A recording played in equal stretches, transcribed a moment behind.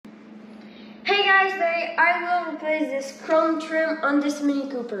guys, today I will replace this chrome trim on this Mini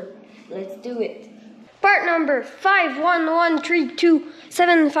Cooper. Let's do it. Part number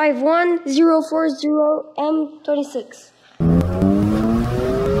 51132751040M26.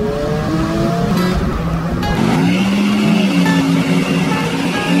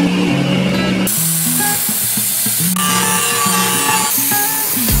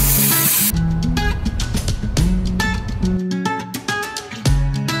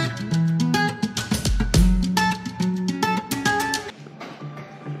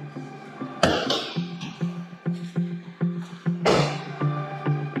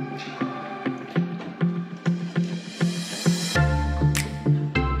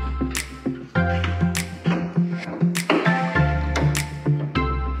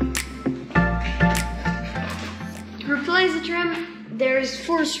 Replace the trim, there's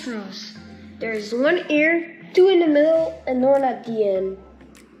 4 screws. There's 1 here, 2 in the middle, and 1 at the end.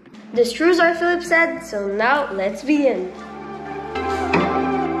 The screws are Phillips head, so now let's begin.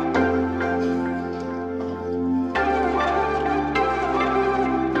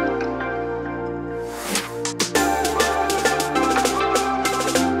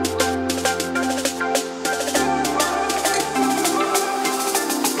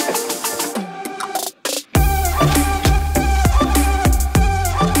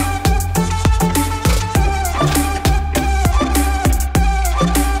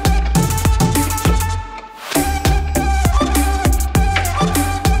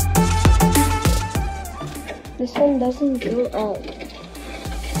 This one doesn't go out.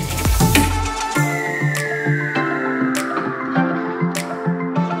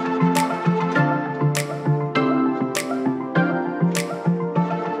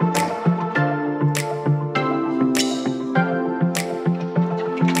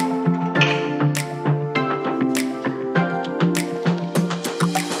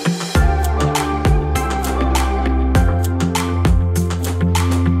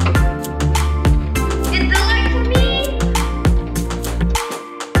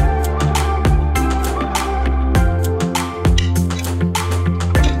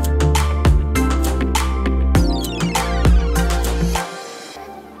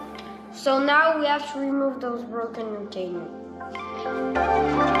 So now we have to remove those broken retainers.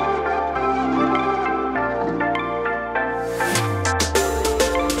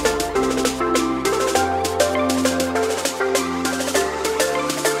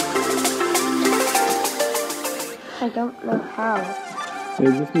 I don't know how.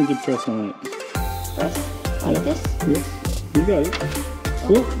 You just need to press on it. Press? Like this? Yes. You got it.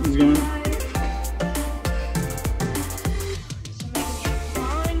 Oh, he's gone.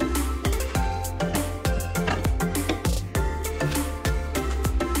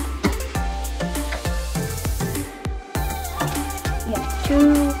 We have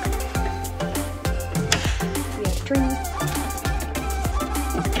 2. We have 3.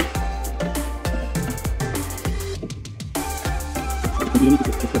 You need to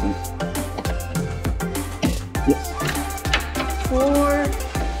get this one. Yes. 4.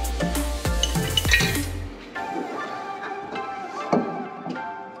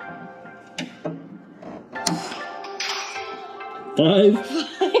 5.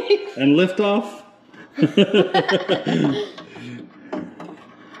 And lift off.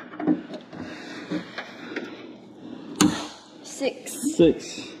 6.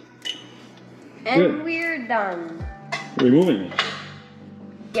 6. And Good. we're done. Removing it.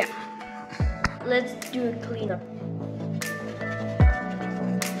 Yeah. Let's do a cleanup.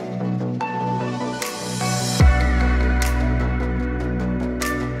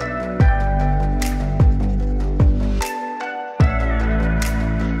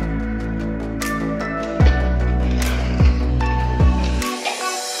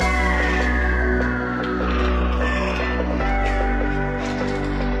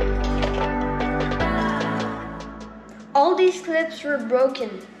 All these clips were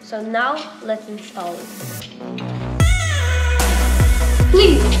broken, so now let's install it.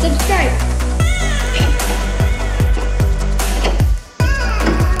 Please subscribe.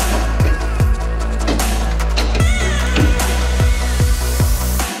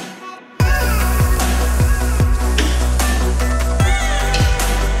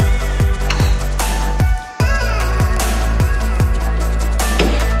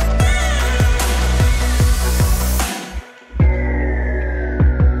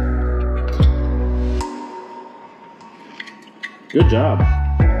 Good job.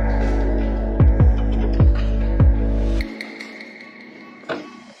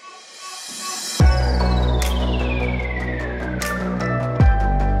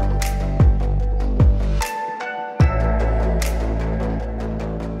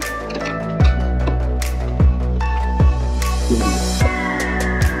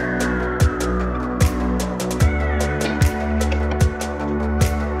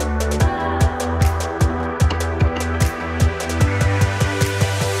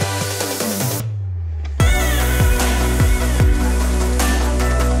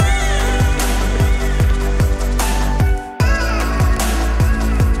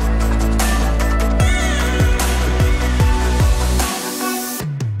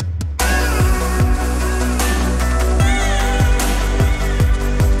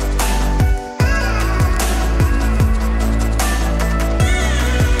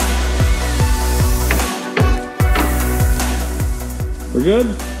 We're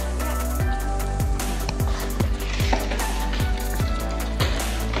good?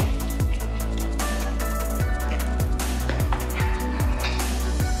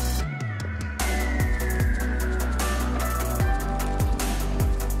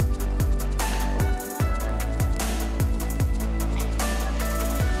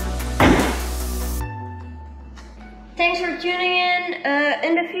 Thanks for tuning in.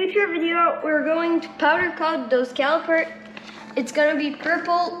 In the future video, we're going to powder coat those calipers. It's gonna be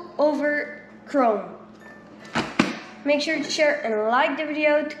purple over chrome. Make sure to share and like the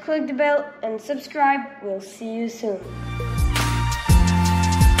video, to click the bell and subscribe. We'll see you soon.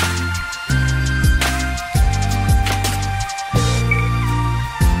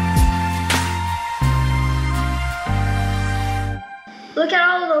 Look at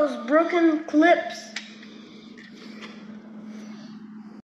all those broken clips.